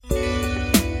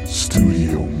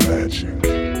Studio Magic.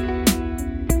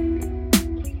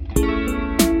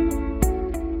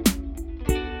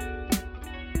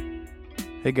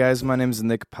 Hey guys, my name is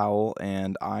Nick Powell,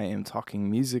 and I am talking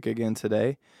music again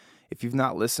today. If you've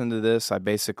not listened to this, I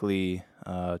basically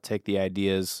take the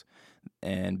ideas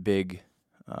and big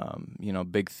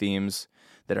themes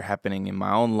that are happening in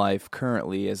my own life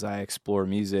currently as I explore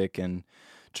music and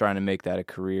trying to make that a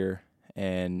career,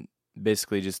 and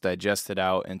basically just digest it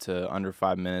out into under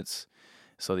 5 minutes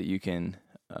so that you can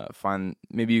find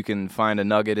a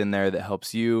nugget in there that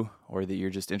helps you or that you're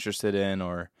just interested in,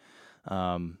 or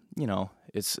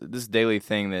it's this daily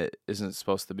thing that isn't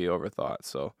supposed to be overthought.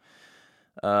 So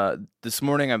this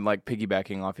morning I'm like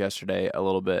piggybacking off yesterday a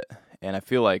little bit, and I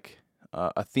feel like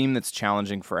a theme that's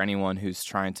challenging for anyone who's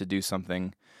trying to do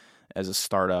something as a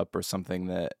startup or something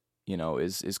that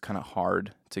is kind of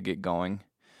hard to get going.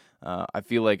 I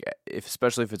feel like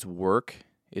especially if it's work,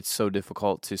 it's so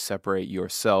difficult to separate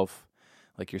yourself,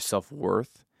 like your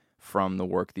self-worth, from the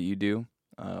work that you do.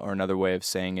 Or another way of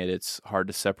saying it, it's hard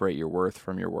to separate your worth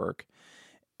from your work.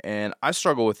 And I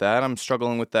struggle with that. I'm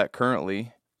struggling with that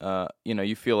currently.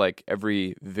 You feel like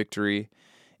every victory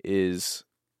is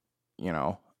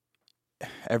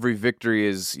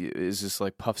just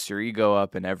like puffs your ego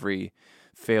up, and every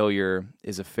failure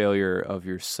is a failure of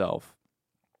yourself.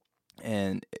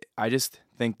 And I just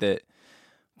think that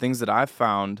things that I've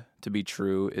found to be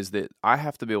true is that I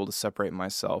have to be able to separate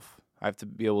myself. I have to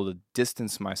be able to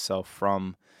distance myself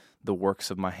from the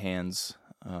works of my hands,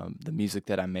 the music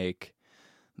that I make,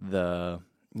 the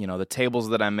tables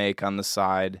that I make on the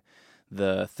side,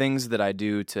 the things that I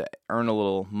do to earn a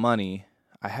little money.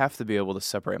 I have to be able to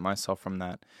separate myself from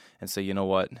that and say, you know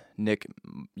what, Nick,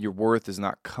 your worth is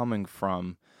not coming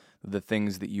from the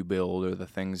things that you build or the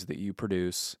things that you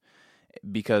produce,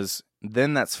 because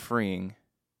then that's freeing.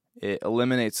 It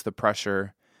eliminates the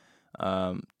pressure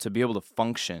to be able to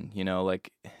function.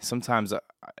 Like sometimes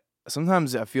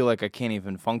I feel like I can't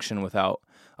even function without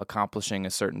accomplishing a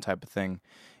certain type of thing.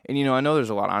 And I know there's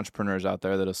a lot of entrepreneurs out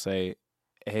there that'll say,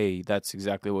 hey, that's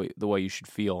exactly the way you should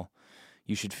feel.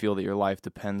 You should feel that your life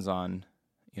depends on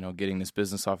getting this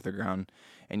business off the ground,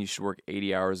 and you should work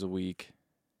 80 hours a week,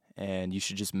 and you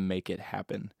should just make it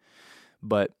happen.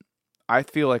 But I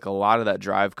feel like a lot of that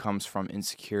drive comes from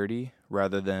insecurity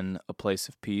rather than a place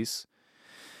of peace.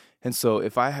 And so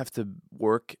if I have to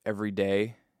work every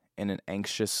day in an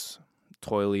anxious,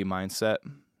 toily mindset,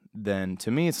 then to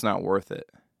me it's not worth it,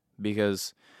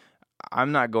 because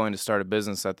I'm not going to start a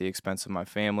business at the expense of my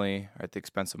family, or at the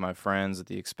expense of my friends, at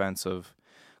the expense of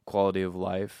quality of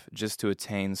life, just to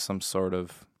attain some sort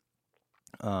of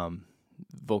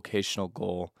vocational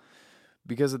goal.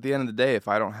 Because at the end of the day, if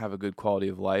I don't have a good quality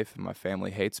of life and my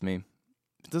family hates me,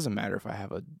 it doesn't matter if I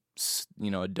have a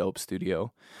dope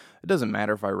studio. It doesn't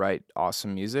matter if I write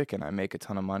awesome music and I make a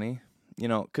ton of money.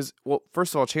 Because, well,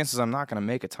 first of all, chances I'm not going to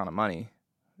make a ton of money.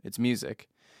 It's music.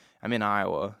 I'm in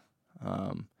Iowa.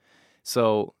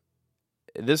 So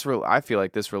I feel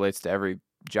like this relates to every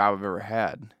job I've ever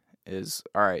had. Is,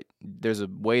 all right, there's a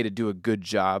way to do a good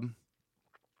job,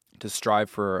 to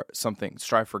strive for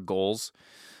goals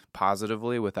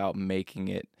positively without making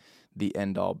it the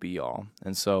end-all be-all.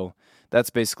 And so that's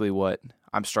basically what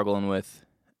I'm struggling with,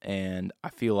 and I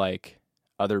feel like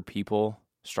other people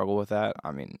struggle with that.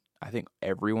 I mean, I think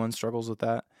everyone struggles with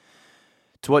that.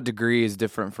 To what degree is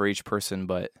different for each person,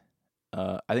 but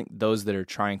I think those that are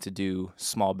trying to do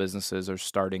small businesses or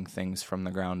starting things from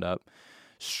the ground up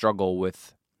struggle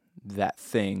with that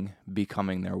thing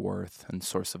becoming their worth and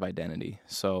source of identity.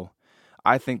 So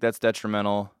I think that's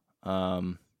detrimental.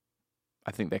 I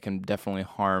think that can definitely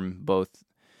harm both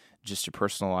just your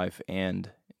personal life and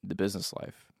the business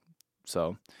life.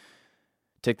 So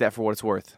take that for what it's worth.